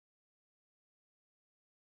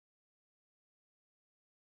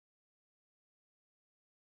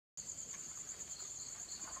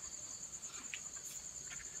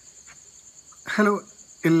Hello,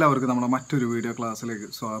 എല്ലാവർക്കും നമ്മുടെ മറ്റൊരു വീഡിയോ ക്ലാസ്സിലേക്ക്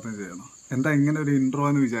സ്വാഗതം ചെയ്യുന്നു. എന്താ ഇങ്ങനെ ഒരു ഇൻട്രോ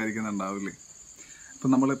എന്ന് വിചാരിക്കുന്നുണ്ടാവില്ലേ?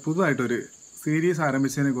 ഇപ്പം നമ്മൾ പുതുതായിട്ടൊരു സീരീസ്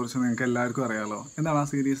ആരംഭിച്ചതിനെ കുറിച്ച് നിങ്ങൾക്ക് എല്ലാവർക്കും അറിയാമല്ലോ. എന്താണ് ആ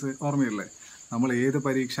സീരീസ്? ഓർമ്മയില്ലേ? നമ്മൾ ഏത്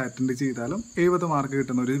പരീക്ഷ അറ്റൻഡ് ചെയ്താലും 70 മാർക്ക്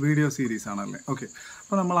കിട്ടുന്ന ഒരു വീഡിയോ സീരീസ് ആണല്ലേ. ഓക്കെ,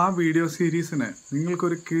 അപ്പോൾ നമ്മൾ ആ വീഡിയോ സീരീസിന്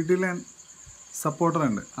നിങ്ങൾക്കൊരു കിടിലൻ സപ്പോർട്ടർ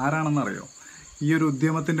ഉണ്ട്. ആരാണെന്നറിയോ? ഈ ഒരു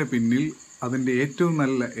ഉദ്യമത്തിൻ്റെ പിന്നിൽ അതിൻ്റെ ഏറ്റവും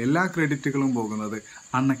നല്ല എല്ലാ ക്രെഡിറ്റുകളും പോകുന്നത്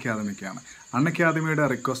അൺഅക്കാദമിക്കാണ്. അൺഅക്കാദമിയുടെ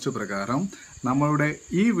റിക്വസ്റ്റ് പ്രകാരം നമ്മളുടെ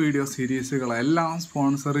ഈ വീഡിയോ സീരീസുകളെല്ലാം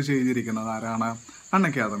സ്പോൺസർ ചെയ്തിരിക്കുന്നത് ആരാണ്?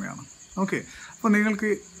 അൺഅക്കാദമിയാണ്. ഓക്കെ, അപ്പോൾ നിങ്ങൾക്ക്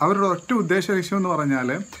അവരുടെ ഒറ്റ ഉദ്ദേശ ലക്ഷ്യം എന്ന് പറഞ്ഞാൽ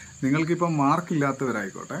നിങ്ങൾക്കിപ്പം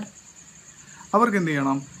മാർക്കില്ലാത്തവരായിക്കോട്ടെ, അവർക്ക് എന്ത്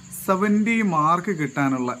ചെയ്യണം? 70 മാർക്ക്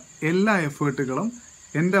കിട്ടാനുള്ള എല്ലാ എഫേർട്ടുകളും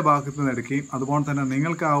എൻ്റെ ഭാഗത്ത് നിന്ന് എടുക്കുകയും അതുപോലെ തന്നെ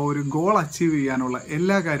നിങ്ങൾക്ക് ആ ഒരു ഗോൾ അച്ചീവ് ചെയ്യാനുള്ള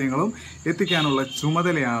എല്ലാ കാര്യങ്ങളും എത്തിക്കാനുള്ള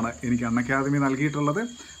ചുമതലയാണ് എനിക്ക് അൺഅക്കാദമി നൽകിയിട്ടുള്ളത്.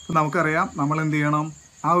 അപ്പോൾ നമുക്കറിയാം, നമ്മൾ എന്ത് ചെയ്യണം?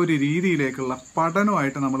 ആ ഒരു രീതിയിലേക്കുള്ള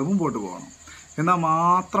പഠനമായിട്ട് നമ്മൾ മുമ്പോട്ട് പോകണം. എന്നാൽ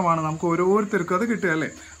മാത്രമാണ് നമുക്ക് ഓരോരുത്തർക്കും അത് കിട്ടുക, അല്ലേ?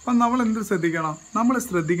 അപ്പം നമ്മൾ എന്ത് ശ്രദ്ധിക്കണം? നമ്മൾ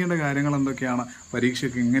ശ്രദ്ധിക്കേണ്ട കാര്യങ്ങൾ എന്തൊക്കെയാണ്?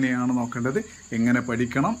 പരീക്ഷയ്ക്ക് എങ്ങനെയാണ് നോക്കേണ്ടത്, എങ്ങനെ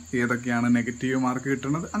പഠിക്കണം, ഏതൊക്കെയാണ് നെഗറ്റീവ് മാർക്ക്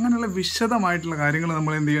കിട്ടുന്നത്, അങ്ങനെയുള്ള വിശദമായിട്ടുള്ള കാര്യങ്ങൾ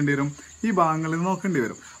നമ്മൾ എന്ത് ചെയ്യേണ്ടി വരും? ഈ ഭാഗങ്ങളിൽ നോക്കേണ്ടി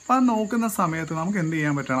വരും. അപ്പോൾ അത് നോക്കുന്ന സമയത്ത് നമുക്ക് എന്ത്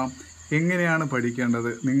ചെയ്യാൻ പറ്റണം? എങ്ങനെയാണ് പഠിക്കേണ്ടത്,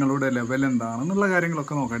 നിങ്ങളുടെ ലെവൽ എന്താണെന്നുള്ള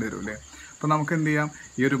കാര്യങ്ങളൊക്കെ നോക്കേണ്ടി വരും, അല്ലേ? അപ്പോൾ നമുക്ക് എന്ത് ചെയ്യാം?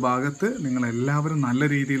 ഈ ഒരു ഭാഗത്ത് നിങ്ങളെല്ലാവരും നല്ല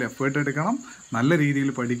രീതിയിൽ എഫേർട്ട് എടുക്കണം, നല്ല രീതിയിൽ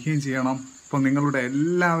പഠിക്കുകയും ചെയ്യണം. അപ്പോൾ നിങ്ങളുടെ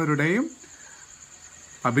എല്ലാവരുടെയും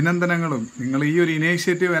അഭിനന്ദനങ്ങളും. നിങ്ങൾ ഈ ഒരു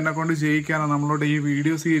ഇനീഷ്യേറ്റീവ് എന്നെ കൊണ്ട് ചെയ്യിക്കാനാണ് നമ്മളുടെ ഈ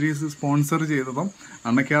വീഡിയോ സീരീസ് സ്പോൺസർ ചെയ്തതും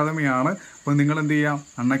അൺഅക്കാദമിയാണ്. അപ്പോൾ നിങ്ങൾ എന്ത് ചെയ്യാം?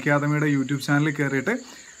 അൺഅക്കാദമിയുടെ യൂട്യൂബ് ചാനലിൽ കയറിയിട്ട്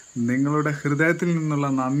നിങ്ങളുടെ ഹൃദയത്തിൽ നിന്നുള്ള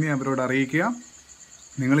നന്ദി അവരോട് അറിയിക്കുക.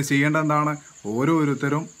 നിങ്ങൾ ചെയ്യേണ്ട എന്താണ്?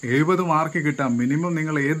 ഓരോരുത്തരും 70 മാർക്ക് കിട്ടാം. മിനിമം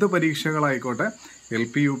നിങ്ങൾ ഏത് പരീക്ഷകളായിക്കോട്ടെ,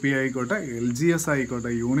 LP UP ആയിക്കോട്ടെ, LGS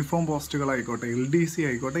ആയിക്കോട്ടെ, യൂണിഫോം പോസ്റ്റുകളായിക്കോട്ടെ, LDC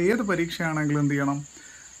ആയിക്കോട്ടെ, ഏത് പരീക്ഷയാണെങ്കിലും എന്ത് ചെയ്യണം?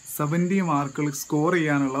 70 മാർക്കുകൾ സ്കോർ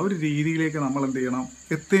ചെയ്യാനുള്ള ഒരു രീതിയിലേക്ക് നമ്മൾ എന്ത് ചെയ്യണം?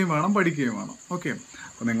 എത്തുകയും വേണം, പഠിക്കുകയും വേണം. ഓക്കെ,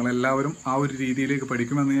 അപ്പോൾ നിങ്ങളെല്ലാവരും ആ ഒരു രീതിയിലേക്ക്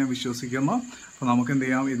പഠിക്കുമെന്ന് ഞാൻ വിശ്വസിക്കുന്നു. അപ്പോൾ നമുക്ക് എന്ത്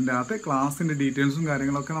ചെയ്യാം? ഇതിൻ്റെ അകത്ത് ക്ലാസ്സിൻ്റെ ഡീറ്റെയിൽസും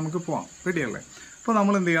കാര്യങ്ങളൊക്കെ നമുക്ക് പോകാം. റെഡിയല്ലേ? അപ്പോൾ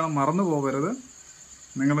നമ്മൾ എന്ത് ചെയ്യണം? മറന്നു പോകരുത്.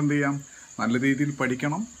 നിങ്ങളെന്ത് ചെയ്യാം? നല്ല രീതിയിൽ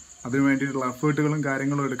പഠിക്കണം, അതിനു വേണ്ടിയിട്ടുള്ള എഫേർട്ടുകളും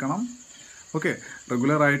കാര്യങ്ങളും എടുക്കണം. ഓക്കെ,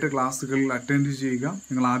 റെഗുലറായിട്ട് ക്ലാസ്സുകളിൽ അറ്റൻഡ് ചെയ്യുക.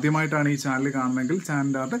 നിങ്ങൾ ആദ്യമായിട്ടാണ് ഈ ചാനൽ കാണുന്നതെങ്കിൽ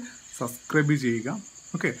ചാനലിൻ്റെ അകത്ത് സബ്സ്ക്രൈബ് ചെയ്യുക.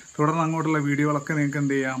 ഓക്കെ, തുടർന്ന് അങ്ങോട്ടുള്ള വീഡിയോകളൊക്കെ നിങ്ങൾക്ക്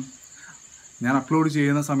എന്ത് ചെയ്യാം? ഞാൻ അപ്ലോഡ്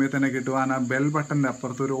ചെയ്യുന്ന സമയത്ത് തന്നെ കിട്ടുവാൻ ആ ബെൽ ബട്ടൻ്റെ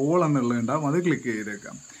അപ്പുറത്ത് ഒരു ഓൾ എന്നുള്ളതുണ്ടാവും, അത് ക്ലിക്ക്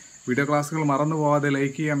ചെയ്തേക്കാം. വീഡിയോ ക്ലാസ്സുകൾ മറന്നു പോകാതെ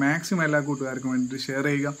ലൈക്ക് ചെയ്യുക, മാക്സിമം എല്ലാ കൂട്ടുകാർക്കും വേണ്ടിയിട്ട് ഷെയർ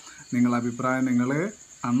ചെയ്യുക. നിങ്ങളുടെ അഭിപ്രായം നിങ്ങൾ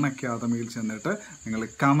അൺഅക്കാദമിയിൽ ചെന്നിട്ട് നിങ്ങൾ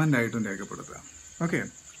കമൻ്റായിട്ടും രേഖപ്പെടുത്തുക. ഓക്കെ,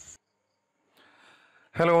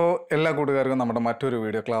 ഹലോ, എല്ലാ കൂട്ടുകാർക്കും നമ്മുടെ മറ്റൊരു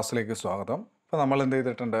വീഡിയോ ക്ലാസ്സിലേക്ക് സ്വാഗതം. അപ്പോൾ നമ്മൾ എന്ത്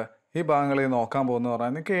ചെയ്തിട്ടുണ്ട്? ഈ ഭാഗങ്ങളിൽ നോക്കാൻ പോകുന്നത്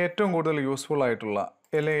പറഞ്ഞാൽ നിങ്ങൾക്ക് ഏറ്റവും കൂടുതൽ യൂസ്ഫുൾ ആയിട്ടുള്ള,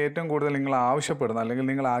 അല്ലെങ്കിൽ ഏറ്റവും കൂടുതൽ നിങ്ങൾ ആവശ്യപ്പെടുന്ന അല്ലെങ്കിൽ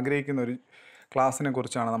നിങ്ങൾ ആഗ്രഹിക്കുന്ന ഒരു ക്ലാസ്സിനെ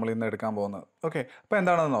കുറിച്ചാണ് നമ്മൾ ഇന്ന് എടുക്കാൻ പോകുന്നത്. ഓക്കെ, അപ്പോൾ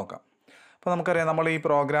എന്താണെന്ന് നോക്കാം. അപ്പോൾ നമുക്കറിയാം, നമ്മൾ ഈ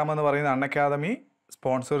പ്രോഗ്രാം എന്ന് പറയുന്ന അൺഅക്കാദമി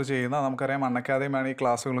സ്പോൺസർ ചെയ്യുന്ന, നമുക്കറിയാം അൺഅക്കാദമിയാണ് ഈ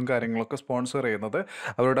ക്ലാസ്സുകളും കാര്യങ്ങളൊക്കെ സ്പോൺസർ ചെയ്യുന്നത്.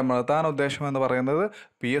 അവരുടെ പ്രധാന ഉദ്ദേശം എന്ന് പറയുന്നത്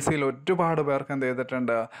PSCയിൽ ഒരുപാട് പേർക്ക് എന്ത്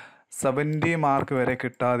ചെയ്തിട്ടുണ്ട്? 70 മാർക്ക് വരെ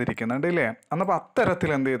കിട്ടാതിരിക്കുന്നുണ്ട്, ഇല്ലേ? എന്നപ്പോൾ അത്തരത്തിൽ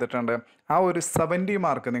എന്ത് ചെയ്തിട്ടുണ്ട്? ആ ഒരു 70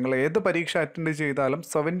 മാർക്ക് നിങ്ങൾ ഏത് പരീക്ഷ അറ്റൻഡ് ചെയ്താലും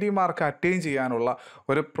 70 മാർക്ക് അറ്റൈൻ ചെയ്യാനുള്ള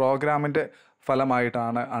ഒരു പ്രോഗ്രാമിൻ്റെ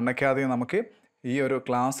ഫലമായിട്ടാണ് അൺഅക്കാദമി നമുക്ക് ഈ ഒരു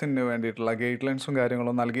ക്ലാസ്സിന് വേണ്ടിയിട്ടുള്ള ഗൈഡ് ലൈൻസും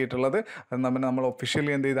കാര്യങ്ങളും നൽകിയിട്ടുള്ളത്. അത് നമ്മൾ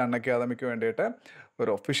ഒഫീഷ്യലി എന്ത് ചെയ്ത് അൺഅക്കാദമിക്ക് വേണ്ടിയിട്ട്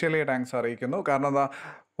ഒരു ഒഫീഷ്യലി താങ്ക്സ് അറിയിക്കുന്നു. കാരണം എന്താ?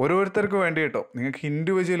 ഓരോരുത്തർക്ക് വേണ്ടിയിട്ടോ നിങ്ങൾക്ക്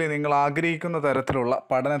ഇൻഡിവിജ്വലി നിങ്ങൾ ആഗ്രഹിക്കുന്ന തരത്തിലുള്ള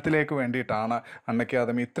പഠനത്തിലേക്ക് വേണ്ടിയിട്ടാണ്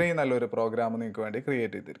അൺഅക്കാദമി ഇത്രയും നല്ലൊരു പ്രോഗ്രാം നിങ്ങൾക്ക് വേണ്ടി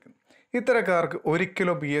ക്രിയേറ്റ് ചെയ്തിരിക്കുന്നത്. ഇത്തരക്കാർക്ക്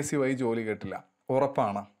ഒരിക്കലും PSC വഴി ജോലി കിട്ടില്ല,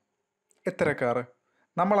 ഉറപ്പാണ്. ഇത്തരക്കാർ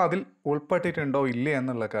നമ്മൾ അതിൽ ഉൾപ്പെട്ടിട്ടുണ്ടോ ഇല്ലേ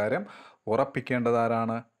എന്നുള്ള കാര്യം ഉറപ്പിക്കേണ്ടത്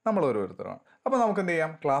ആരാണ്? നമ്മൾ ഓരോരുത്തരാണ്. അപ്പോൾ നമുക്ക് എന്ത്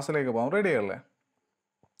ചെയ്യാം? ക്ലാസ്സിലേക്ക് പോകാം. റെഡിയല്ലേ?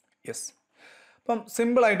 യെസ്. അപ്പം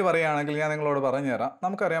സിമ്പിളായിട്ട് പറയുകയാണെങ്കിൽ ഞാൻ നിങ്ങളോട് പറഞ്ഞുതരാം.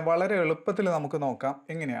 നമുക്കറിയാം, വളരെ എളുപ്പത്തിൽ നമുക്ക് നോക്കാം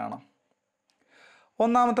എങ്ങനെയാണ്.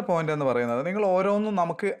 ഒന്നാമത്തെ പോയിന്റ് എന്ന് പറയുന്നത്, നിങ്ങൾ ഓരോന്നും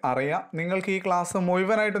നമുക്ക് അറിയാം. നിങ്ങൾക്ക് ഈ ക്ലാസ്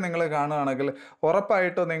മുഴുവനായിട്ട് നിങ്ങൾ കാണുകയാണെങ്കിൽ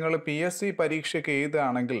ഉറപ്പായിട്ടും നിങ്ങൾ PSC പരീക്ഷയ്ക്ക്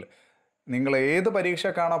എഴുതുകയാണെങ്കിൽ, നിങ്ങൾ ഏത്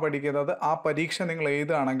പരീക്ഷക്കാണോ പഠിക്കുന്നത് ആ പരീക്ഷ നിങ്ങൾ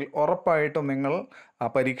എഴുതുകയാണെങ്കിൽ ഉറപ്പായിട്ടും നിങ്ങൾ ആ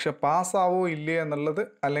പരീക്ഷ പാസ്സാവോ ഇല്ലേ എന്നുള്ളത്,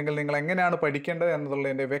 അല്ലെങ്കിൽ നിങ്ങൾ എങ്ങനെയാണ് പഠിക്കേണ്ടത്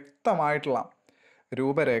എന്നുള്ളതിൻ്റെ വ്യക്തമായിട്ടുള്ള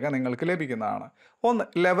രൂപരേഖ നിങ്ങൾക്ക് ലഭിക്കുന്നതാണ്. ഒന്ന്,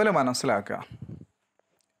 ലെവൽ മനസ്സിലാക്കുക.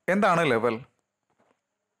 എന്താണ് ലെവൽ?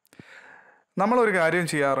 നമ്മളൊരു കാര്യം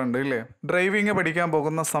ചെയ്യാറുണ്ട്, ഇല്ലേ? ഡ്രൈവിങ് പഠിക്കാൻ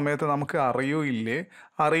പോകുന്ന സമയത്ത് നമുക്ക്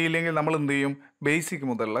അറിയില്ലെങ്കിൽ നമ്മൾ എന്ത് ചെയ്യും? ബേസിക്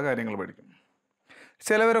മുതലുള്ള കാര്യങ്ങൾ പഠിക്കും.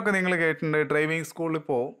 ചിലവരൊക്കെ നിങ്ങൾ കേട്ടിട്ടുണ്ട്, ഡ്രൈവിംഗ് സ്കൂളിൽ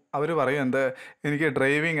പോവും, അവർ പറയും എന്ത്? എനിക്ക്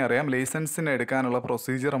ഡ്രൈവിംഗ് അറിയാം, ലൈസൻസിന് എടുക്കാനുള്ള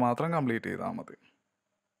പ്രൊസീജിയർ മാത്രം കംപ്ലീറ്റ് ചെയ്താൽ മതി.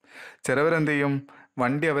 ചിലവരെന്ത് ചെയ്യും?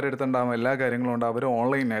 വണ്ടി അവരെടുത്തുണ്ടാകും, എല്ലാ കാര്യങ്ങളും ഉണ്ട്, അവർ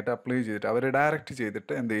ഓൺലൈനായിട്ട് അപ്ലൈ ചെയ്തിട്ട് അവർ ഡയറക്റ്റ്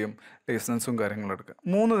ചെയ്തിട്ട് എന്ത് ചെയ്യും? ലൈസൻസും കാര്യങ്ങളും എടുക്കുക.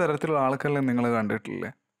 3 തരത്തിലുള്ള ആൾക്കാരെ നിങ്ങൾ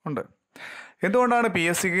കണ്ടിട്ടില്ലേ? ഉണ്ട്. എന്തുകൊണ്ടാണ്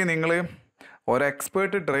PSCക്ക് നിങ്ങൾ ഒരു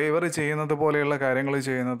എക്സ്പേർട്ട് ഡ്രൈവർ ചെയ്യുന്നത് പോലെയുള്ള കാര്യങ്ങൾ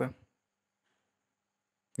ചെയ്യുന്നത്?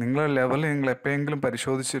 നിങ്ങളുടെ ലെവൽ നിങ്ങൾ എപ്പോഴെങ്കിലും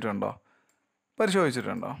പരിശോധിച്ചിട്ടുണ്ടോ?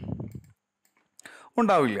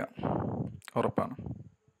 ഉണ്ടാവില്ല, ഉറപ്പാണ്.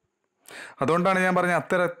 അതുകൊണ്ടാണ് ഞാൻ പറഞ്ഞ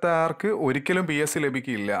അത്തരക്കാർക്ക് ഒരിക്കലും PSC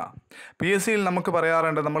ലഭിക്കില്ല. PSCയിൽ നമുക്ക്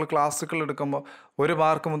പറയാറുണ്ട്, നമ്മൾ ക്ലാസ്സുകൾ എടുക്കുമ്പോൾ 1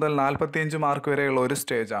 മാർക്ക് മുതൽ 45 മാർക്ക് വരെയുള്ള ഒരു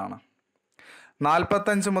സ്റ്റേജാണ്.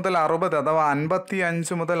 45 മുതൽ 60 അഥവാ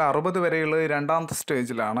 55 മുതൽ 60 വരെയുള്ളത് രണ്ടാമത്തെ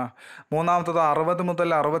സ്റ്റേജിലാണ്. മൂന്നാമത്തത് 60 മുതൽ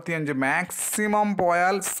 65, മാക്സിമം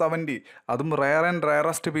പോയാൽ 70. അതും റെയർ ആൻഡ്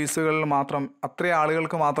റെയറസ്റ്റ് പീസുകളിൽ മാത്രം, അത്രയും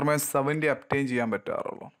ആളുകൾക്ക് മാത്രമേ 70 അബ്റ്റെയിൻ ചെയ്യാൻ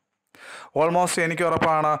പറ്റാറുള്ളൂ. ഓൾമോസ്റ്റ് എനിക്ക്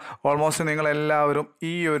ഉറപ്പാണ്, ഓൾമോസ്റ്റ് നിങ്ങളെല്ലാവരും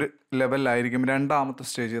ഈ ഒരു ലെവലിലായിരിക്കും. രണ്ടാമത്തെ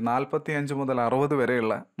സ്റ്റേജ് 45 മുതൽ 60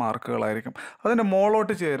 വരെയുള്ള മാർക്കുകളായിരിക്കും. അതിൻ്റെ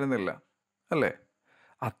മോളോട്ട് ചേരുന്നില്ല അല്ലേ?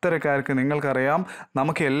 അത്തരക്കാർക്ക് നിങ്ങൾക്കറിയാം,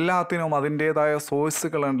 നമുക്ക് എല്ലാത്തിനും അതിൻ്റേതായ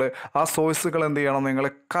സോഴ്സുകളുണ്ട്. ആ സോഴ്സുകൾ എന്ത് ചെയ്യണം? നിങ്ങൾ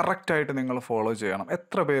കറക്റ്റായിട്ട് നിങ്ങൾ ഫോളോ ചെയ്യണം.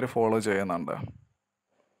 എത്ര പേര് ഫോളോ ചെയ്യുന്നുണ്ട്?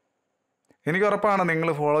 എനിക്ക് ഉറപ്പാണ്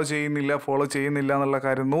നിങ്ങൾ ഫോളോ ചെയ്യുന്നില്ല എന്നുള്ള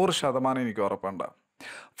കാര്യം 100% എനിക്ക് ഉറപ്പുണ്ട്.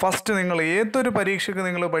 ഫസ്റ്റ് നിങ്ങൾ ഏതൊരു പരീക്ഷയ്ക്ക്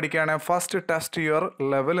നിങ്ങൾ പഠിക്കുകയാണെങ്കിൽ ഫസ്റ്റ് ടെസ്റ്റ് യുവർ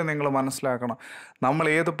ലെവൽ നിങ്ങൾ മനസ്സിലാക്കണം. നമ്മൾ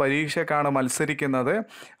ഏത് പരീക്ഷയ്ക്കാണ് മത്സരിക്കുന്നത്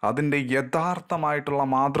അതിൻ്റെ യഥാർത്ഥമായിട്ടുള്ള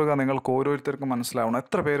മാതൃക നിങ്ങൾക്ക് ഓരോരുത്തർക്കും മനസ്സിലാവണം.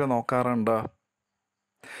 എത്ര പേര് നോക്കാറുണ്ട്?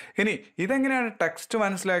 ഇനി ഇതെങ്ങനെയാണ് ടെക്സ്റ്റ്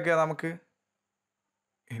മനസ്സിലാക്കിയ നമുക്ക്?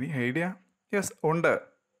 ഇനി ഐഡിയ? യെസ്, ഉണ്ട്.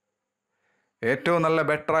 ഏറ്റവും നല്ല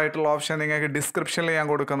ബെറ്റർ ആയിട്ടുള്ള ഓപ്ഷൻ നിങ്ങൾക്ക് ഡിസ്ക്രിപ്ഷനിൽ ഞാൻ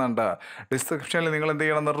കൊടുക്കുന്നുണ്ട്. ഡിസ്ക്രിപ്ഷനിൽ നിങ്ങൾ എന്ത്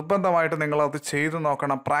ചെയ്യണം? നിർബന്ധമായിട്ട് നിങ്ങളത് ചെയ്ത്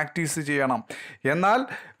നോക്കണം, പ്രാക്ടീസ് ചെയ്യണം. എന്നാൽ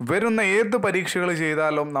വരുന്ന ഏത് പരീക്ഷകൾ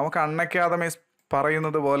ചെയ്താലും നമുക്ക് അൺഅക്കാദമി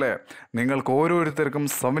പറയുന്നത് പോലെ നിങ്ങൾക്ക് ഓരോരുത്തർക്കും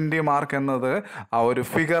 70 മാർക്ക് എന്നത് ആ ഒരു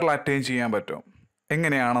ഫിഗറിൽ അറ്റൈൻ ചെയ്യാൻ പറ്റും.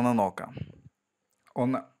 എങ്ങനെയാണെന്ന് നോക്കാം.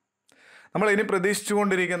 1, നമ്മൾ ഇനി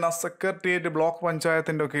പ്രതീക്ഷിച്ചുകൊണ്ടിരിക്കുന്ന സെക്രട്ടേറിയറ്റ് ബ്ലോക്ക്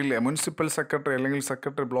പഞ്ചായത്തിൻ്റെ ഒക്കെ ഇല്ലേ, മുനിസിപ്പൽ സെക്രട്ടറി അല്ലെങ്കിൽ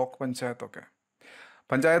സെക്രട്ടറി ബ്ലോക്ക് പഞ്ചായത്തൊക്കെ,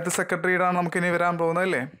 പഞ്ചായത്ത് സെക്രട്ടറിയുടെയാണ് നമുക്കിനി വരാൻ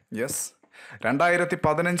പോകുന്നതല്ലേ? യെസ്,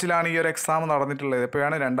 2015 ഈ ഒരു എക്സാം നടന്നിട്ടുള്ളത്.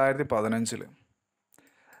 എപ്പോഴാണ്? 2015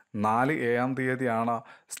 4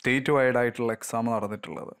 സ്റ്റേറ്റ് വൈഡ് ആയിട്ടുള്ള എക്സാം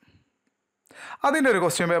നടന്നിട്ടുള്ളത്. അതിൻ്റെ ഒരു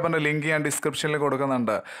ക്വസ്റ്റ്യൻ പേപ്പറിൻ്റെ ലിങ്ക് ഞാൻ ഡിസ്ക്രിപ്ഷനിൽ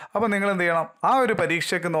കൊടുക്കുന്നുണ്ട്. അപ്പോൾ നിങ്ങൾ എന്ത് ചെയ്യണം? ആ ഒരു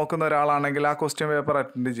പരീക്ഷയ്ക്ക് നോക്കുന്ന ഒരാളാണെങ്കിൽ ആ ക്വസ്റ്റ്യൻ പേപ്പർ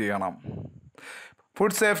അറ്റൻഡ് ചെയ്യണം.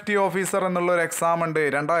 ഫുഡ് സേഫ്റ്റി ഓഫീസർ എന്നുള്ളൊരു എക്സാം ഉണ്ട്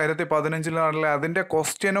 2015 അതിൻ്റെ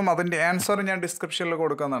ക്വസ്റ്റ്യനും അതിൻ്റെ ആൻസറും ഞാൻ ഡിസ്ക്രിപ്ഷനിൽ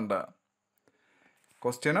കൊടുക്കുന്നുണ്ട്.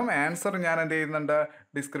 ക്വസ്റ്റ്യനും ആൻസറും ഞാൻ എന്ത് ചെയ്യുന്നുണ്ട്?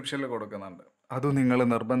 ഡിസ്ക്രിപ്ഷനിൽ കൊടുക്കുന്നുണ്ട്. അതും നിങ്ങൾ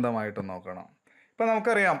നിർബന്ധമായിട്ട് നോക്കണം. ഇപ്പം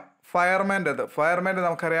നമുക്കറിയാം ഫയർമാൻ്റെ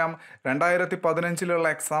നമുക്കറിയാം 2015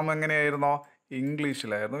 എക്സാം എങ്ങനെയായിരുന്നോ?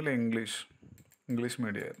 ഇംഗ്ലീഷിലായിരുന്നു അല്ലേ? ഇംഗ്ലീഷ്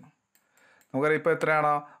മീഡിയം ആയിരുന്നു. നമുക്കറിയാം ഇപ്പോൾ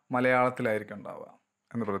എത്രയാണോ? മലയാളത്തിലായിരിക്കും ഉണ്ടാവുക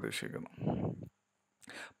എന്ന് പ്രതീക്ഷിക്കുന്നു.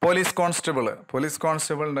 പോലീസ്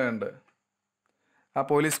കോൺസ്റ്റബിളിൻ്റെ ഉണ്ട്. ആ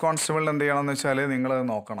പോലീസ് കോൺസ്റ്റബിളിന് എന്ത് ചെയ്യണം എന്ന് വെച്ചാൽ നിങ്ങളത്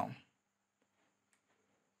നോക്കണം.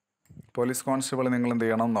 പോലീസ് കോൺസ്റ്റബിൾ നിങ്ങൾ എന്ത്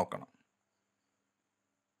ചെയ്യണം? നോക്കണം.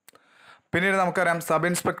 പിന്നീട് നമുക്കറിയാം സബ്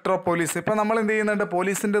ഇൻസ്പെക്ടർ ഓഫ് പോലീസ്. ഇപ്പം നമ്മൾ എന്ത് ചെയ്യുന്നുണ്ട്?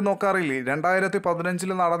 പോലീസിൻ്റെ നോക്കാറില്ലേ?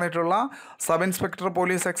 2015 നടന്നിട്ടുള്ള സബ് ഇൻസ്പെക്ടർ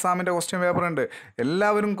പോലീസ് എക്സാമിൻ്റെ ക്വസ്റ്റ്യൻ പേപ്പർ ഉണ്ട്.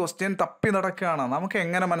 എല്ലാവരും ക്വസ്റ്റ്യൻ തപ്പി നടക്കുകയാണ്. നമുക്ക്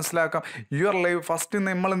എങ്ങനെ മനസ്സിലാക്കാം? യുവർ ലൈവ് ഫസ്റ്റ്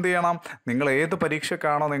നമ്മൾ എന്ത് ചെയ്യണം? നിങ്ങൾ ഏത്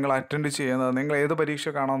പരീക്ഷക്കാണോ നിങ്ങൾ അറ്റൻഡ് ചെയ്യുന്നത്, നിങ്ങൾ ഏത്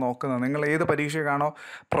പരീക്ഷക്കാണോ നോക്കുന്നത്, നിങ്ങൾ ഏത് പരീക്ഷക്കാണോ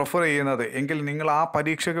പ്രിഫർ ചെയ്യുന്നത് എങ്കിൽ നിങ്ങൾ ആ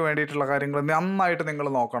പരീക്ഷയ്ക്ക് വേണ്ടിയിട്ടുള്ള കാര്യങ്ങൾ നന്നായിട്ട് നിങ്ങൾ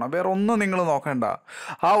നോക്കണം. വേറെ ഒന്നും നിങ്ങൾ നോക്കണ്ട.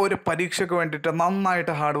 ആ ഒരു പരീക്ഷയ്ക്ക് വേണ്ടിയിട്ട്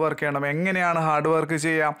നന്നായിട്ട് ഹാർഡ് വർക്ക് ചെയ്യണം. എങ്ങനെയാണ് ഹാർഡ് വർക്ക്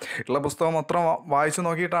ചെയ്യുക? ഉള്ള പുസ്തകം മാത്രം വായിച്ചു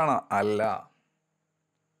നോക്കിയിട്ടാണ്? അല്ല.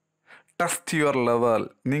 Test your level.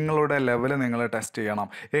 നിങ്ങളുടെ ലെവൽ നിങ്ങൾ ടെസ്റ്റ് ചെയ്യണം.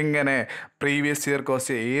 എങ്ങനെ? പ്രീവിയസ് ഇയർ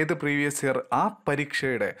ക്വസ്റ്റ്യൻ, ഏത് പ്രീവിയസ് ഇയർ ആ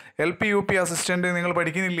പരീക്ഷയുടെ LP UP അസിസ്റ്റൻ്റ് നിങ്ങൾ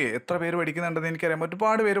പഠിക്കുന്നില്ലേ? എത്ര പേര് പഠിക്കുന്നുണ്ടെന്ന് എനിക്കറിയാം.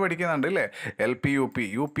 ഒരുപാട് പേര് പഠിക്കുന്നുണ്ട് അല്ലേ? LP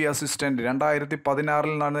UP അസിസ്റ്റൻ്റ്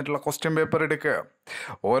 2016 നടന്നിട്ടുള്ള ക്വസ്റ്റ്യൻ പേപ്പർ എടുക്കുക.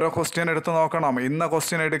 ഓരോ ക്വസ്റ്റ്യൻ എടുത്ത് നോക്കണം. ഇന്ന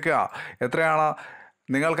ക്വസ്റ്റ്യൻ എടുക്കുക. എത്രയാണ്?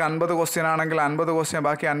 നിങ്ങൾക്ക് 50 ക്വസ്റ്റ്യൻ ആണെങ്കിൽ 50 ക്വസ്റ്റ്യൻ,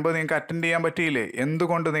 ബാക്കി 50 നിങ്ങൾക്ക് അറ്റൻഡ് ചെയ്യാൻ പറ്റിയില്ലേ?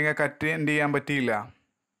 എന്തുകൊണ്ട് നിങ്ങൾക്ക് അറ്റൻഡ് ചെയ്യാൻ പറ്റിയില്ല?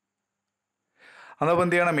 അതപ്പോൾ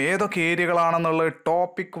എന്ത് ചെയ്യണം? ഏതൊക്കെ ഏരിയകളാണെന്നുള്ളത്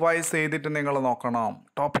ടോപ്പിക് വൈസ് ചെയ്തിട്ട് നിങ്ങൾ നോക്കണം.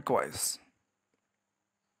 Topic wise.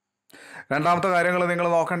 രണ്ടാമത്തെ കാര്യങ്ങൾ നിങ്ങൾ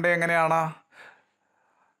നോക്കേണ്ടത് എങ്ങനെയാണ്?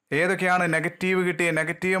 ഏതൊക്കെയാണ് നെഗറ്റീവ് കിട്ടിയ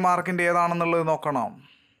നെഗറ്റീവ് മാർക്കിൻ്റെ ഏതാണെന്നുള്ളത് നോക്കണം.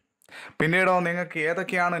 പിന്നീടോ നിങ്ങൾക്ക്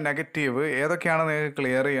ഏതൊക്കെയാണ് നെഗറ്റീവ്, ഏതൊക്കെയാണ് നിങ്ങൾക്ക്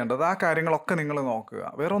ക്ലിയർ ചെയ്യേണ്ടത്, ആ കാര്യങ്ങളൊക്കെ നിങ്ങൾ നോക്കുക.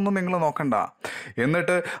 വേറെ ഒന്നും നിങ്ങൾ നോക്കണ്ട.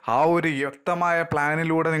 എന്നിട്ട് ആ ഒരു വ്യക്തമായ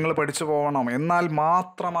പ്ലാനിലൂടെ നിങ്ങൾ പഠിച്ചു പോകണം. എന്നാൽ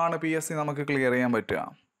മാത്രമാണ് PSC നമുക്ക് ക്ലിയർ ചെയ്യാൻ പറ്റുക.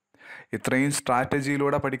 ഇത്രയും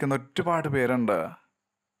സ്ട്രാറ്റജിയിലൂടെ പഠിക്കുന്ന ഒരുപാട് പേരുണ്ട്.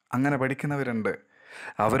 അങ്ങനെ പഠിക്കുന്നവരുണ്ട്.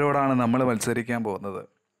 അവരോടാണ് നമ്മൾ മത്സരിക്കാൻ പോകുന്നത്.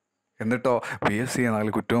 എന്നിട്ടോ PSC എന്നാൽ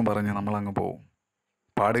കുറ്റവും പറഞ്ഞ് നമ്മളങ്ങ് പോവും.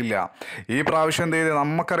 പാടില്ല. ഈ പ്രാവശ്യം എന്ത് ചെയ്ത്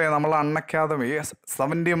നമുക്കറിയാം, നമ്മൾ അൺഅക്കാദമി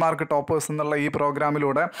 70 മാർക്ക് ടോപ്പേഴ്സ് എന്നുള്ള ഈ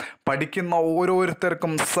പ്രോഗ്രാമിലൂടെ പഠിക്കുന്ന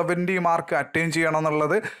ഓരോരുത്തർക്കും 70 മാർക്ക് അറ്റൈൻ ചെയ്യണം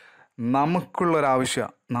എന്നുള്ളത്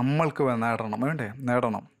നമുക്കുള്ളൊരാവശ്യം. നമ്മൾക്ക്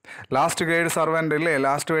നേടണം. ലാസ്റ്റ് ഗ്രേഡ് സർവൻ്റ് ഇല്ലേ,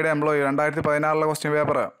 last grade employee 2016 question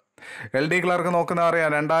paper. LD clerk നോക്കുന്ന അറിയാം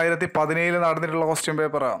 2017 നടന്നിട്ടുള്ള question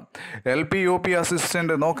paper. LP UP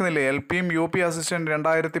assistant നോക്കുന്നില്ലേ, LPയും UP assistant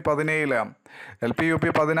 2017, LP UP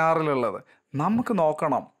 16 നമുക്ക്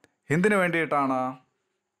നോക്കണം. എന്തിനു വേണ്ടിയിട്ടാണ്?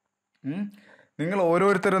 നിങ്ങൾ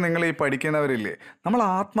ഓരോരുത്തരും നിങ്ങൾ ഈ പഠിക്കുന്നവരില്ലേ, നമ്മൾ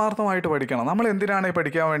ആത്മാർത്ഥമായിട്ട് പഠിക്കണം. നമ്മൾ എന്തിനാണ് ഈ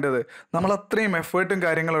പഠിക്കാൻ വേണ്ടത്? നമ്മൾ അത്രയും എഫേർട്ടും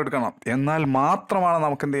കാര്യങ്ങളും എടുക്കണം. എന്നാൽ മാത്രമാണ്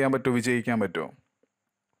നമുക്ക് എന്ത് ചെയ്യാൻ പറ്റൂ, വിജയിക്കാൻ പറ്റൂ.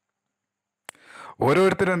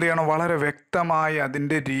 ഓരോരുത്തരും എന്ത് ചെയ്യണം, വളരെ വ്യക്തമായി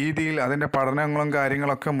അതിൻ്റെ രീതിയിൽ അതിൻ്റെ പഠനങ്ങളും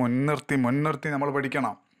കാര്യങ്ങളൊക്കെ മുൻനിർത്തി നമ്മൾ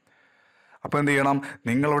പഠിക്കണം. അപ്പോൾ എന്ത് ചെയ്യണം,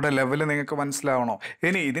 നിങ്ങളുടെ ലെവൽ നിങ്ങൾക്ക് മനസ്സിലാവണോ.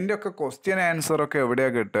 ഇനി ഇതിൻ്റെയൊക്കെ ക്വസ്റ്റ്യൻ ആൻസറൊക്കെ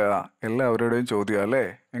എവിടെയാണ് കിട്ടുക? എല്ലാവരുടെയും ചോദ്യം അല്ലേ.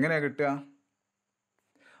 എങ്ങനെയാണ് കിട്ടുക?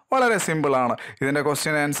 വളരെ സിമ്പിളാണ്. ഇതിൻ്റെ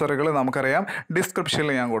ക്വസ്റ്റ്യൻ ആൻസറുകൾ നമുക്കറിയാം, ഡിസ്ക്രിപ്ഷനിൽ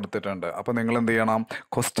ഞാൻ കൊടുത്തിട്ടുണ്ട്. അപ്പോൾ നിങ്ങൾ എന്ത് ചെയ്യണം,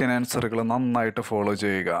 ക്വസ്റ്റ്യൻ ആൻസറുകൾ നന്നായിട്ട് ഫോളോ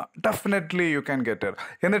ചെയ്യുക. Definitely you can get it.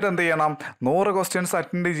 എന്നിട്ട് എന്ത് ചെയ്യണം, 100 ക്വസ്റ്റ്യൻസ്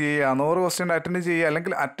അറ്റൻഡ് ചെയ്യുക. 100 ക്വസ്റ്റ്യൻ അറ്റൻഡ് ചെയ്യുക,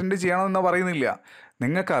 അല്ലെങ്കിൽ അറ്റൻഡ് ചെയ്യണമെന്ന് പറയുന്നില്ല,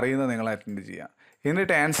 നിങ്ങൾക്ക് അറിയുന്നത് നിങ്ങൾ അറ്റൻഡ് ചെയ്യുക.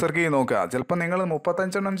 എന്നിട്ട് ആൻസർ കീ നോക്കുക. ചിലപ്പോൾ നിങ്ങൾ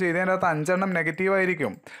 35 എണ്ണം ചെയ്തതിൻ്റെ അകത്ത് 5 എണ്ണം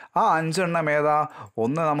നെഗറ്റീവായിരിക്കും. ആ 5 എണ്ണം ഏതാ?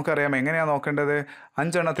 ഒന്ന് നമുക്കറിയാം എങ്ങനെയാണ് നോക്കേണ്ടത്.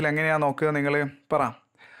 5 എണ്ണത്തിൽ എങ്ങനെയാണ് നോക്കുക? നിങ്ങൾ പറ.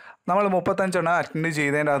 നമ്മൾ 35 എണ്ണം അറ്റൻഡ്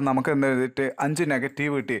ചെയ്തതിൻ്റെ അത് നമുക്ക് എന്ത് ചെയ്തിട്ട് 5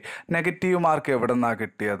 നെഗറ്റീവ് കിട്ടി. നെഗറ്റീവ് മാർക്ക് എവിടെ നിന്നാണ്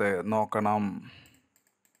കിട്ടിയത് നോക്കണം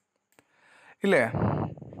ഇല്ലേ?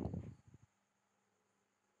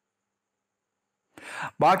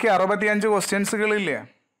 ബാക്കി 65 ക്വസ്റ്റ്യൻസുകളില്ലേ?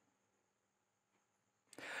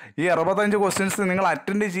 ഈ 65 ക്വസ്റ്റ്യൻസ് നിങ്ങൾ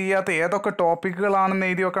അറ്റൻഡ് ചെയ്യാത്ത ഏതൊക്കെ ടോപ്പിക്കുകളാണെന്ന്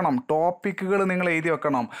എഴുതി വെക്കണം. ടോപ്പിക്കുകൾ നിങ്ങൾ എഴുതി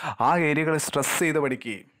വെക്കണം. ആ ഏരിയകൾ സ്ട്രെസ് ചെയ്ത്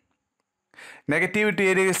പഠിക്കുക. നെഗറ്റിവിറ്റി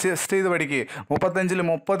ഏരിയ ടെസ്റ്റ് ചെയ്ത് പഠിക്കുക. 35ൽ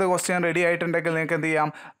 30 ക്വസ്റ്റ്യൻ റെഡി ആയിട്ടുണ്ടെങ്കിൽ നിങ്ങൾക്ക് എന്ത് ചെയ്യാം,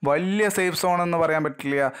 വലിയ സേഫ് സോൺ എന്ന് പറയാൻ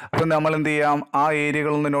പറ്റില്ല. അപ്പം നമ്മൾ എന്ത് ചെയ്യാം, ആ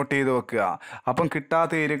ഏരിയകളൊന്ന് നോട്ട് ചെയ്ത് വെക്കുക. അപ്പം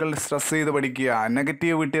കിട്ടാത്ത ഏരിയകൾ സ്ട്രെസ് ചെയ്ത് പഠിക്കുക.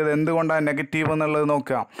 നെഗറ്റീവ് കിട്ടിയത് എന്തുകൊണ്ടാണ് നെഗറ്റീവ് എന്നുള്ളത്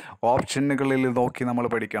നോക്കുക. ഓപ്ഷനുകളിൽ നോക്കി നമ്മൾ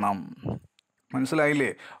പഠിക്കണം.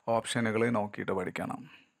 മനസ്സിലായില്ലേ? ഓപ്ഷനുകളിൽ നോക്കിയിട്ട് പഠിക്കണം.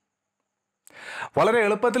 വളരെ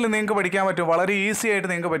എളുപ്പത്തിൽ നിങ്ങൾക്ക് പഠിക്കാൻ പറ്റും. വളരെ ഈസി ആയിട്ട്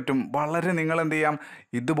നിങ്ങൾക്ക് പറ്റും. വളരെ നിങ്ങൾ എന്ത് ചെയ്യാം,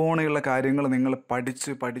 ഇതുപോലെയുള്ള കാര്യങ്ങൾ നിങ്ങൾ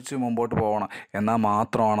പഠിച്ച് മുമ്പോട്ട് പോകണം. എന്നാൽ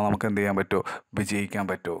മാത്രമാണ് നമുക്ക് എന്ത് ചെയ്യാൻ പറ്റുമോ, വിജയിക്കാൻ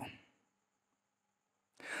പറ്റുമോ.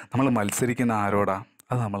 നമ്മൾ മത്സരിക്കുന്ന ആരോടാ,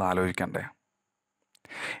 അത് നമ്മൾ ആലോചിക്കണ്ടേ.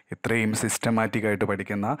 ഇത്രയും സിസ്റ്റമാറ്റിക്കായിട്ട്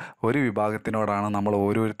പഠിക്കുന്ന ഒരു വിഭാഗത്തിനോടാണ് നമ്മൾ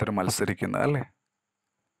ഓരോരുത്തരും മത്സരിക്കുന്നത് അല്ലേ.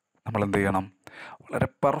 നമ്മൾ എന്ത് ചെയ്യണം, വളരെ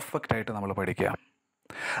പെർഫെക്റ്റായിട്ട് നമ്മൾ പഠിക്കുക.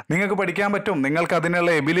 നിങ്ങൾക്ക് പഠിക്കാൻ പറ്റും. നിങ്ങൾക്ക് അതിനുള്ള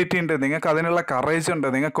എബിലിറ്റി ഉണ്ട്, നിങ്ങൾക്ക് അതിനുള്ള കറേജ് ഉണ്ട്.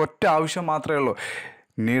 നിങ്ങൾക്ക് ഒറ്റ ആവശ്യം മാത്രമേ ഉള്ളൂ,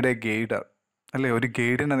 നീഡ് എ ഗൈഡർ അല്ലേ. ഒരു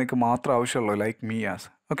ഗൈഡിനെ നിങ്ങൾക്ക് മാത്രം ആവശ്യമുള്ളൂ, ലൈക്ക് മീ ആസ്.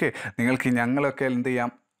 ഓക്കെ, നിങ്ങൾക്ക് ഞങ്ങളൊക്കെ എന്ത്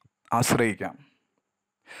ചെയ്യാം, ആശ്രയിക്കാം.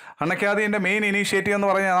 അൺഅക്കാദമിയുടെ മെയിൻ ഇനീഷ്യേറ്റീവ് എന്ന്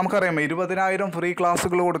പറഞ്ഞാൽ നമുക്കറിയാം 20,000 ഫ്രീ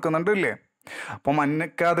ക്ലാസ്സുകൾ കൊടുക്കുന്നുണ്ട് ഇല്ലേ. അപ്പം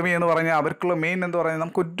അൺഅക്കാദമി എന്ന് പറഞ്ഞാൽ അവർക്കുള്ള മെയിൻ എന്ന് പറഞ്ഞാൽ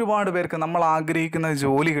നമുക്ക് ഒരുപാട് പേർക്ക് നമ്മൾ ആഗ്രഹിക്കുന്ന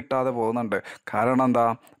ജോലി കിട്ടാതെ പോകുന്നുണ്ട്. കാരണം എന്താ,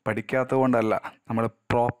 പഠിക്കാത്തത് കൊണ്ടല്ല, നമ്മൾ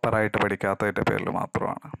പ്രോപ്പറായിട്ട് പഠിക്കാത്തതിൻ്റെ പേരിൽ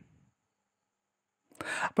മാത്രമാണ്.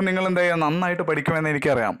 അപ്പം നിങ്ങൾ എന്താ ചെയ്യുക, നന്നായിട്ട് പഠിക്കുമെന്ന്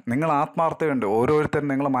എനിക്കറിയാം. നിങ്ങൾ ആത്മാർത്ഥതയുണ്ട്,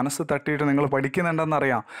 ഓരോരുത്തരും നിങ്ങൾ മനസ്സ് തട്ടിയിട്ട് നിങ്ങൾ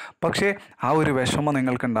പഠിക്കുന്നുണ്ടെന്നറിയാം. പക്ഷേ ആ ഒരു വിഷമം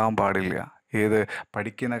നിങ്ങൾക്ക് ഉണ്ടാവാൻ പാടില്ല. ഏത്,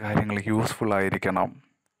 പഠിക്കുന്ന കാര്യങ്ങൾ യൂസ്ഫുൾ ആയിരിക്കണം.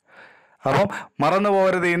 അപ്പം മറന്നു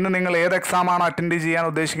പോകരുത്. ഇന്ന് നിങ്ങൾ ഏത് എക്സാമാണ് അറ്റൻഡ് ചെയ്യാൻ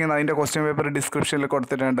ഉദ്ദേശിക്കുന്നത്, അതിൻ്റെ ക്വസ്റ്റ്യൻ പേപ്പർ ഡിസ്ക്രിപ്ഷനിൽ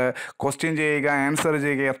കൊടുത്തിട്ടുണ്ട്. ക്വസ്റ്റ്യൻ ചെയ്യുക, ആൻസർ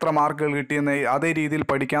ചെയ്യുക, എത്ര മാർക്കുകൾ കിട്ടിയെന്ന് അതേ രീതിയിൽ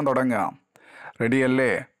പഠിക്കാൻ തുടങ്ങുക. റെഡി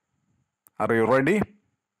അല്ലേ? Are you ready?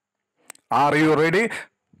 Are you ready?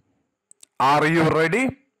 Are you ready?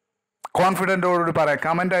 കോൺഫിഡൻറ്റോടുകൂടി പറയാം.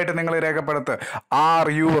 കമൻ്റായിട്ട് നിങ്ങൾ രേഖപ്പെടുത്ത്, ആർ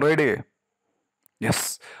യു റെഡി? യെസ്.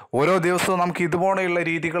 ഓരോ ദിവസവും നമുക്ക് ഇതുപോലെയുള്ള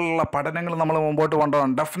രീതികളിലുള്ള പഠനങ്ങൾ നമ്മൾ മുമ്പോട്ട്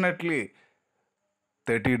കൊണ്ടുപോകണം. ഡെഫിനറ്റ്ലി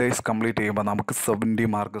 30 ഡേയ്സ് കംപ്ലീറ്റ് ചെയ്യുമ്പോൾ നമുക്ക് 70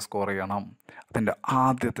 മാർക്ക് സ്കോർ ചെയ്യണം. അതിൻ്റെ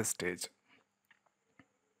ആദ്യത്തെ സ്റ്റേജ്.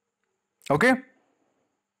 Okay,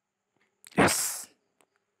 yes.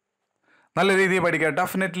 നല്ല രീതിയിൽ പഠിക്കുക.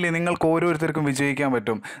 ഡെഫിനറ്റ്ലി നിങ്ങൾക്ക് ഓരോരുത്തർക്കും വിജയിക്കാൻ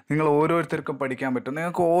പറ്റും. നിങ്ങൾ ഓരോരുത്തർക്കും പഠിക്കാൻ പറ്റും.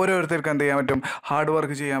 നിങ്ങൾക്ക് ഓരോരുത്തർക്കും എന്ത് ചെയ്യാൻ പറ്റും, ഹാർഡ്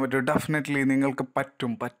വർക്ക് ചെയ്യാൻ പറ്റും. ഡെഫിനറ്റ്ലി നിങ്ങൾക്ക്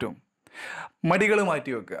പറ്റും. മടികൾ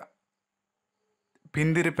മാറ്റി വെക്കുക,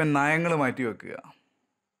 പിന്തിരിപ്പൻ നയങ്ങൾ മാറ്റി വെക്കുക,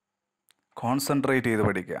 കോൺസെൻട്രേറ്റ് ചെയ്ത്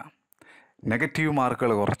പഠിക്കുക. നെഗറ്റീവ്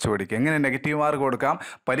മാർക്കുകൾ കുറച്ച് പഠിക്കുക. എങ്ങനെ നെഗറ്റീവ് മാർക്ക് കൊടുക്കാം,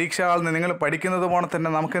 പരീക്ഷകളിൽ നിങ്ങൾ പഠിക്കുന്നത് പോലെ തന്നെ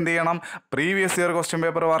നമുക്ക് എന്ത് ചെയ്യണം, previous year question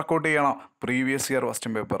paper work out ചെയ്യണം. പ്രീവിയസ് ഇയർ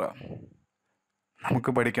ക്വസ്റ്റ്യൻ പേപ്പർ നമുക്ക്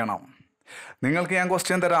പഠിക്കണം. നിങ്ങൾക്ക് ഞാൻ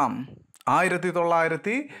ക്വസ്റ്റ്യൻ തരാം.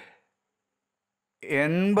 1980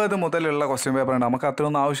 മുതലുള്ള ക്വസ്റ്റ്യൻ പേപ്പർ ഉണ്ട്. നമുക്ക്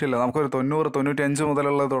അത്രയൊന്നും ആവശ്യമില്ല. നമുക്കൊരു 90, 95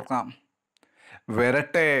 മുതലുള്ളത് തുടങ്ങാം.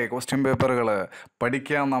 വരട്ടെ ക്വസ്റ്റ്യൻ പേപ്പറുകൾ.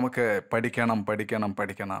 പഠിക്കാം, നമുക്ക് പഠിക്കണം.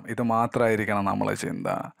 ഇത് മാത്രമായിരിക്കണം നമ്മളെ ചിന്ത.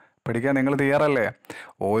 പഠിക്കാൻ നിങ്ങൾ തയ്യാറല്ലേ?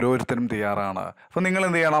 ഓരോരുത്തരും തയ്യാറാണ്. അപ്പോൾ നിങ്ങൾ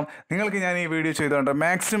എന്ത് ചെയ്യണം, നിങ്ങൾക്ക് ഞാൻ ഈ വീഡിയോ ചെയ്തുകൊണ്ട്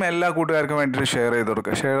മാക്സിമം എല്ലാ കൂട്ടുകാർക്കും വേണ്ടിയിട്ട് ഷെയർ ചെയ്ത്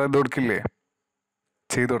കൊടുക്കുക. ഷെയർ ചെയ്ത് കൊടുക്കില്ലേ?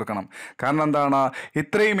 ചെയ്തു കൊടുക്കണം. കാരണം എന്താണ്,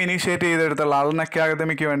 ഇത്രയും ഇനീഷ്യേറ്റ് ചെയ്തെടുത്തുള്ള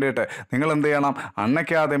അൺഅക്കാദമിക്ക് വേണ്ടിയിട്ട് നിങ്ങൾ എന്ത് ചെയ്യണം,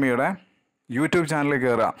 അൺഅക്കാദമിയുടെ യൂട്യൂബ് ചാനലിൽ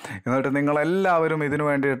കയറുക. എന്നിട്ട് നിങ്ങളെല്ലാവരും ഇതിനു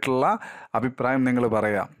വേണ്ടിയിട്ടുള്ള അഭിപ്രായം നിങ്ങൾ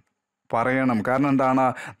പറയണം. കാരണം എന്താണ്,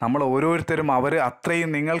 നമ്മൾ ഓരോരുത്തരും അവർ അത്രയും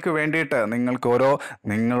നിങ്ങൾക്ക് വേണ്ടിയിട്ട്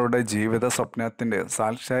നിങ്ങളുടെ ജീവിത സ്വപ്നത്തിൻ്റെ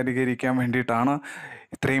സാക്ഷാത്കരിക്കാൻ വേണ്ടിയിട്ടാണ്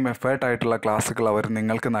ഇത്രയും എഫേർട്ടായിട്ടുള്ള ക്ലാസ്സുകൾ അവർ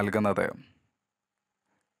നിങ്ങൾക്ക് നൽകുന്നത്.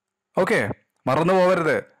 ഓക്കെ, മറന്നു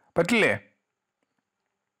പോകരുത്. പറ്റില്ലേ?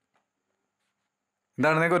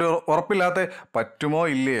 എന്താണ് നിങ്ങൾക്ക് ഒരു ഉറപ്പില്ലാത്ത, പറ്റുമോ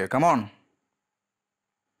ഇല്ലേ? കമോൺ,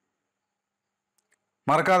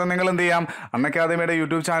 മറക്കാതെ നിങ്ങൾ എന്ത് ചെയ്യാം, അൺഅക്കാദമിയുടെ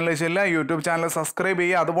യൂട്യൂബ് ചാനലിൽ ചെല്ലുക, യൂട്യൂബ് ചാനൽ സബ്സ്ക്രൈബ്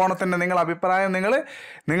ചെയ്യുക. അതുപോലെ തന്നെ നിങ്ങൾ അഭിപ്രായം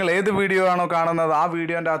നിങ്ങൾ ഏത് വീഡിയോ ആണോ കാണുന്നത് ആ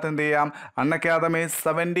വീഡിയോൻ്റെ അകത്ത് എന്ത് ചെയ്യാം, അൺഅക്കാദമി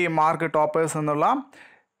 70 മാർക്ക് ടോപ്പേഴ്സ് എന്നുള്ള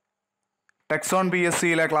ടെക്സോൺ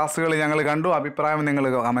PSCയിലെ ക്ലാസ്സുകൾ ഞങ്ങൾ കണ്ടു, അഭിപ്രായം നിങ്ങൾ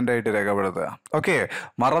കമൻ്റായിട്ട് രേഖപ്പെടുത്തുക. ഓക്കെ,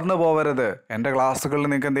 മറന്നു പോകരുത്. എൻ്റെ ക്ലാസ്സുകളിൽ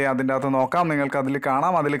നിങ്ങൾക്ക് എന്ത് ചെയ്യാം, അതിൻ്റെ അകത്ത് നോക്കാം, നിങ്ങൾക്ക് അതിൽ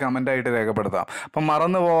കാണാം, അതിൽ കമൻ്റായിട്ട് രേഖപ്പെടുത്താം. അപ്പം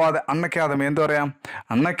മറന്നു പോവാതെ അൺഅക്കാദമി എന്ത് പറയാം,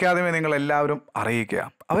 അൺഅക്കാദമി നിങ്ങളെല്ലാവരും അറിയിക്കുക.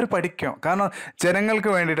 അവർ പഠിക്കും. കാരണം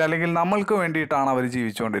ജനങ്ങൾക്ക് വേണ്ടിയിട്ട് അല്ലെങ്കിൽ നമ്മൾക്ക് വേണ്ടിയിട്ടാണ് അവർ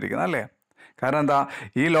ജീവിച്ചുകൊണ്ടിരിക്കുന്നത്, അല്ലേ? കാരണം എന്താ,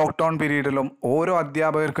 ഈ ലോക്ക്ഡൗൺ പീരീഡിലും ഓരോ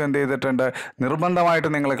അധ്യാപകർക്കും എന്ത് ചെയ്തിട്ടുണ്ട്,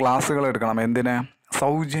 നിർബന്ധമായിട്ട് നിങ്ങൾ ക്ലാസ്സുകൾ എടുക്കണം. എന്തിന്?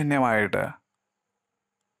 സൗജന്യമായിട്ട്.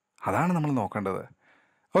 അതാണ് നമ്മൾ നോക്കേണ്ടത്.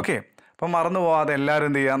 ഓക്കെ, അപ്പം മറന്നു പോവാതെ എല്ലാവരും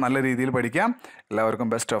എന്ത് ചെയ്യുക, നല്ല രീതിയിൽ പഠിക്കാം. എല്ലാവർക്കും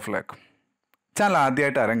ബെസ്റ്റ് ഓഫ് ലക്ക്. ചാനൽ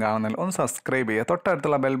ആദ്യമായിട്ട് ആരും കാണുന്നില്ല, ഒന്ന് സബ്സ്ക്രൈബ് ചെയ്യുക.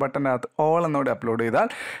 തൊട്ടടുത്തുള്ള ബെൽ ബട്ടൻ്റെ അകത്ത് ഓൾ എന്നോട് അപ്ലോഡ് ചെയ്താൽ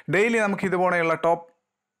ഡെയിലി നമുക്ക് ഇതുപോലെയുള്ള ടോപ്പ്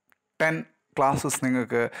 10 ക്ലാസ്സസ്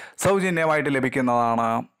നിങ്ങൾക്ക് സൗജന്യമായിട്ട് ലഭിക്കുന്നതാണ്.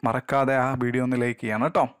 മറക്കാതെ ആ വീഡിയോ ഒന്ന് ലൈക്ക് ചെയ്യണം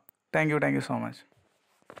കേട്ടോ. Thank you so much.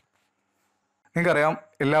 നിങ്ങൾക്കറിയാം,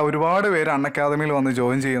 ഒരുപാട് പേര് അൺഅക്കാദമിയിൽ വന്ന്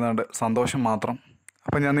ജോയിൻ ചെയ്യുന്നുണ്ട്. സന്തോഷം മാത്രം.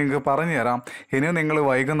 അപ്പം ഞാൻ നിങ്ങൾക്ക് പറഞ്ഞു തരാം. ഇനിയും നിങ്ങൾ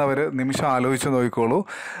വൈകുന്നവർ നിമിഷം ആലോചിച്ച് നോക്കിക്കോളൂ.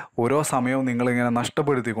 ഓരോ സമയവും നിങ്ങളിങ്ങനെ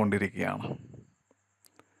നഷ്ടപ്പെടുത്തിക്കൊണ്ടിരിക്കുകയാണ്.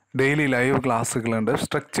 ഡെയിലി ലൈവ് ക്ലാസ്സുകളുണ്ട്,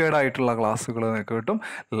 സ്ട്രക്ചേർഡ് ആയിട്ടുള്ള ക്ലാസ്സുകൾ നിങ്ങൾക്ക് കിട്ടും,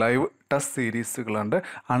 ലൈവ് ടെസ്റ്റ് സീരീസുകളുണ്ട്,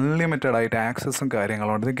 അൺലിമിറ്റഡ് ആയിട്ട് ആക്സസും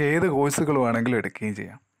കാര്യങ്ങളുണ്ട്. നിങ്ങൾക്ക് ഏത് കോഴ്സുകൾ വേണമെങ്കിലും എടുക്കുകയും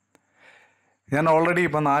ചെയ്യാം. ഞാൻ ഓൾറെഡി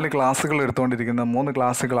ഇപ്പോൾ 4 ക്ലാസ്സുകൾ എടുത്തുകൊണ്ടിരിക്കുന്നത്, 3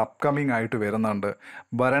 ക്ലാസ്സുകൾ അപ്കമിങ് ആയിട്ട് വരുന്നുണ്ട്.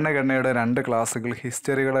 ഭരണഘടനയുടെ 2 ക്ലാസ്സുകൾ,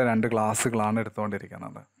 ഹിസ്റ്ററിയുടെ 2 ക്ലാസ്സുകളാണ്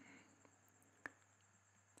എടുത്തുകൊണ്ടിരിക്കുന്നത്.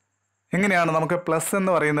 എങ്ങനെയാണ് നമുക്ക് പ്ലസ്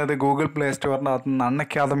എന്ന് പറയുന്നത്, ഗൂഗിൾ പ്ലേ സ്റ്റോറിൻ്റെ അകത്ത് നിന്ന്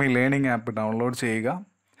അൺഅക്കാദമി ലേണിംഗ് ആപ്പ് ഡൗൺലോഡ് ചെയ്യുക.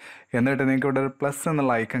 എന്നിട്ട് നിങ്ങൾക്ക് ഇവിടെ ഒരു പ്ലസ്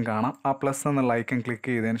എന്നുള്ള ഐക്കൺ കാണാം. ആ പ്ലസ് എന്നുള്ള ഐക്കൺ ക്ലിക്ക്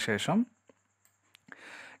ചെയ്തതിന് ശേഷം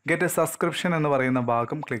ഗെറ്റ് എ സബ്സ്ക്രിപ്ഷൻ എന്ന് പറയുന്ന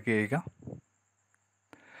ഭാഗം ക്ലിക്ക് ചെയ്യുക.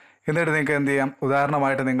 എന്നിട്ട് നിങ്ങൾക്ക് എന്ത് ചെയ്യാം,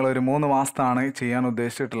 ഉദാഹരണമായിട്ട് നിങ്ങളൊരു 3 മാസത്താണ് ചെയ്യാൻ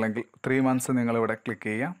ഉദ്ദേശിച്ചിട്ടില്ലെങ്കിൽ 3 മന്ത്സ് നിങ്ങളിവിടെ ക്ലിക്ക്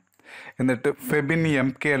ചെയ്യുക. എന്നിട്ട് Febin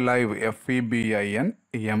MK live FEBIN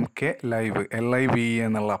MK live LIVE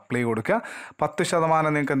എന്നുള്ള അപ്ലൈ കൊടുക്കുക. 10%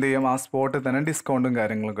 നിങ്ങൾക്ക് എന്ത് ചെയ്യും, ആ സ്പോട്ടിൽ തന്നെ ഡിസ്കൗണ്ടും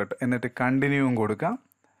കാര്യങ്ങളും കിട്ടും. എന്നിട്ട് കണ്ടിന്യൂവും കൊടുക്കുക.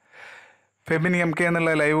 ഫെബിൻ MK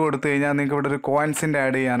എന്നുള്ള ലൈവ് കൊടുത്തു കഴിഞ്ഞാൽ നിങ്ങൾക്ക് ഇവിടെ ഒരു കോയിൻസിൻ്റെ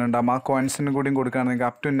ആഡ് ചെയ്യാനുണ്ടാകും. ആ കോയിൻസിന് കൂടിയും കൊടുക്കുകയാണെങ്കിൽ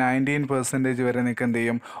നിങ്ങൾക്ക് അപ് ടു 19% വരെ നിങ്ങൾക്ക് എന്ത്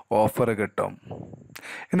ചെയ്യും, ഓഫർ കിട്ടും.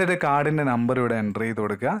 എന്നിട്ട് കാർഡിൻ്റെ നമ്പർ ഇവിടെ എൻ്റർ ചെയ്ത്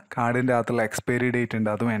കൊടുക്കുക. കാർഡിൻ്റെ അകത്തുള്ള എക്സ്പയറി ഡേറ്റ് ഉണ്ട്,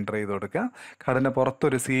 അതും എൻ്റർ ചെയ്ത് കൊടുക്കുക. കാർഡിൻ്റെ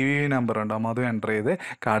പുറത്തൊരു CVV നമ്പർ ഉണ്ടാകും, അതും എൻ്റർ ചെയ്ത്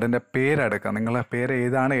കാർഡിൻ്റെ പേരെടുക്കുക. നിങ്ങളുടെ പേര്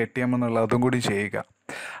ഏതാണ് ATM എന്നുള്ളത് അതും കൂടി ചെയ്യുക.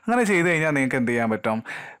 അങ്ങനെ ചെയ്ത് കഴിഞ്ഞാൽ നിങ്ങൾക്ക് എന്ത് ചെയ്യാൻ പറ്റും,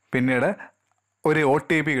 പിന്നീട് ഒരു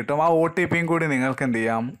OTP കിട്ടും. ആ OTPയും കൂടി നിങ്ങൾക്ക് എന്ത്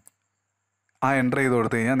ചെയ്യാം, ആ എൻ്റർ ചെയ്ത്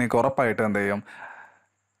കൊടുത്തു കഴിഞ്ഞാൽ നിങ്ങൾക്ക് ഉറപ്പായിട്ട് എന്ത് ചെയ്യും,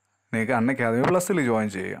 നിങ്ങൾക്ക് അൺഅക്കാദമി പ്ലസ്സിൽ ജോയിൻ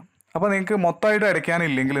ചെയ്യാം. അപ്പോൾ നിങ്ങൾക്ക് മൊത്തമായിട്ട്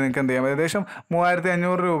അടയ്ക്കാനില്ലെങ്കിൽ നിങ്ങൾക്ക് എന്ത് ചെയ്യാം, ഏകദേശം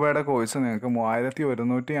 3500 രൂപയുടെ കോഴ്സ് നിങ്ങൾക്ക്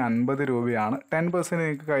 3150 രൂപയാണ്. 10%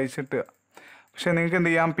 നിങ്ങൾക്ക് കഴിച്ചിട്ട്. പക്ഷേ നിങ്ങൾക്ക്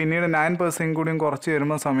എന്ത് ചെയ്യാം, പിന്നീട് 9% കൂടിയും കുറച്ച്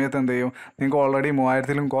വരുന്ന സമയത്ത് എന്ത് ചെയ്യും, നിങ്ങൾക്ക് ഓൾറെഡി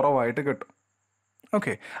 3000-ലും കുറവായിട്ട് കിട്ടും.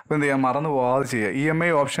 ഓക്കെ, അപ്പോൾ എന്ത് ചെയ്യാം, മറന്നു പോകാതെ ചെയ്യുക. EMI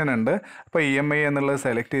ഓപ്ഷൻ ഉണ്ട്. അപ്പോൾ EMI എന്നുള്ളത്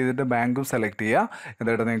സെലക്ട് ചെയ്തിട്ട് ബാങ്കും സെലക്ട് ചെയ്യുക.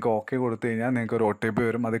 എന്നിട്ട് നിങ്ങൾക്ക് ഓക്കെ കൊടുത്തു കഴിഞ്ഞാൽ നിങ്ങൾക്ക് ഒരു OTP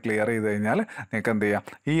വരും. അത് ക്ലിയർ ചെയ്ത് കഴിഞ്ഞാൽ നിങ്ങൾക്ക് എന്ത് ചെയ്യാം,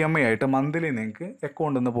 EMI ആയിട്ട് മന്ത്ലി നിങ്ങൾക്ക്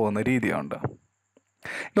അക്കൗണ്ടിൽ നിന്ന് പോകുന്ന രീതിയുണ്ട്.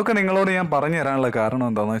 ഇതൊക്കെ നിങ്ങളോട് ഞാൻ പറഞ്ഞു തരാനുള്ള കാരണം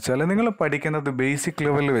എന്താണെന്ന് വെച്ചാൽ, നിങ്ങൾ പഠിക്കുന്നത് ബേസിക്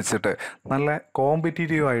ലെവലിൽ വെച്ചിട്ട് നല്ല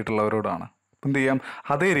കോമ്പറ്റീറ്റീവ് ആയിട്ടുള്ളവരോടാണ്. എന്ത് ചെയ്യാം,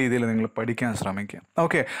 അതേ രീതിയിൽ നിങ്ങൾ പഠിക്കാൻ ശ്രമിക്കുക.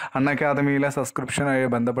 ഓക്കെ, അൺഅക്കാദമിയിലെ സബ്സ്ക്രിപ്ഷനുമായി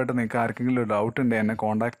ബന്ധപ്പെട്ട് നിങ്ങൾക്ക് ആർക്കെങ്കിലും ഡൗട്ട് ഉണ്ടെങ്കിൽ എന്നെ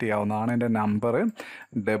കോൺടാക്റ്റ് ചെയ്യാവുന്നതാണ്. എൻ്റെ നമ്പർ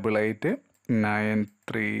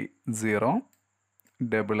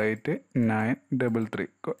 8893088933.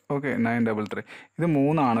 ഓക്കെ, 933. ഇത്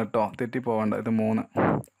 3 ആണ് കേട്ടോ, തെറ്റിപ്പോവേണ്ട. ഇത് 3.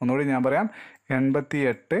 ഒന്നുകൂടി ഞാൻ പറയാം,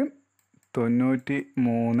 88 93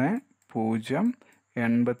 0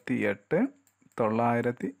 88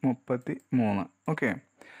 933. ഓക്കെ,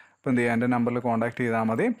 അപ്പോൾ എന്ത് ചെയ്യുക, എൻ്റെ നമ്പറിൽ കോൺടാക്ട് ചെയ്താൽ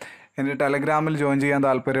മതി. എൻ്റെ ടെലഗ്രാമിൽ ജോയിൻ ചെയ്യാൻ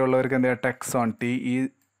താല്പര്യമുള്ളവർക്ക് എന്ത് ചെയ്യുക, ടെക്സോൺ TECHZONE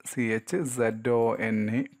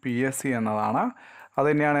എന്നതാണ്. അത്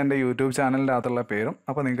തന്നെയാണ് എൻ്റെ യൂട്യൂബ് ചാനലിൻ്റെ അകത്തുള്ള പേരും.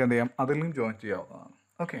 അപ്പോൾ നിങ്ങൾക്ക് എന്ത് ചെയ്യാം, അതിലും ജോയിൻ ചെയ്യാവുന്നതാണ്.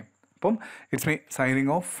 ഓക്കെ, അപ്പം it's me signing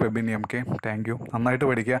off Febin M K. Thank you. നന്നായിട്ട്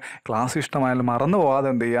പഠിക്കുക. ക്ലാസ് ഇഷ്ടമായാലും മറന്നു പോകാതെ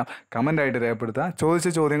എന്ത് ചെയ്യുക, കമൻ്റായിട്ട് രേഖപ്പെടുത്തുക. ചോദിച്ച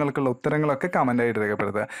ചോദ്യങ്ങൾക്കുള്ള ഉത്തരങ്ങളൊക്കെ കമൻ്റായിട്ട്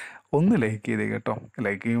രേഖപ്പെടുത്തുക. ഒന്ന് ലൈക്ക് ചെയ്തേ കേട്ടോ.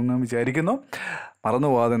 ലൈക്ക് ചെയ്യുമെന്ന് വിചാരിക്കുന്നു. മറന്നു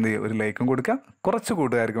പോകാതെ എന്ത് ചെയ്യുക, ഒരു ലൈക്കും കൊടുക്കുക. കുറച്ച്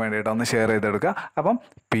കൂട്ടുകാർക്ക് വേണ്ടിയിട്ട് ഒന്ന് ഷെയർ ചെയ്തെടുക്കുക. അപ്പം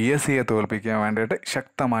PSCയെ തോൽപ്പിക്കാൻ വേണ്ടിയിട്ട്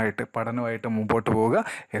ശക്തമായിട്ട് പഠനമായിട്ട് മുമ്പോട്ട് പോവുക.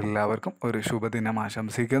 എല്ലാവർക്കും ഒരു ശുഭദിനം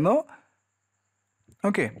ആശംസിക്കുന്നു.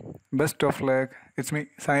 Okay, best of luck. It's me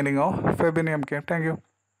signing off, Febini MK. Thank you.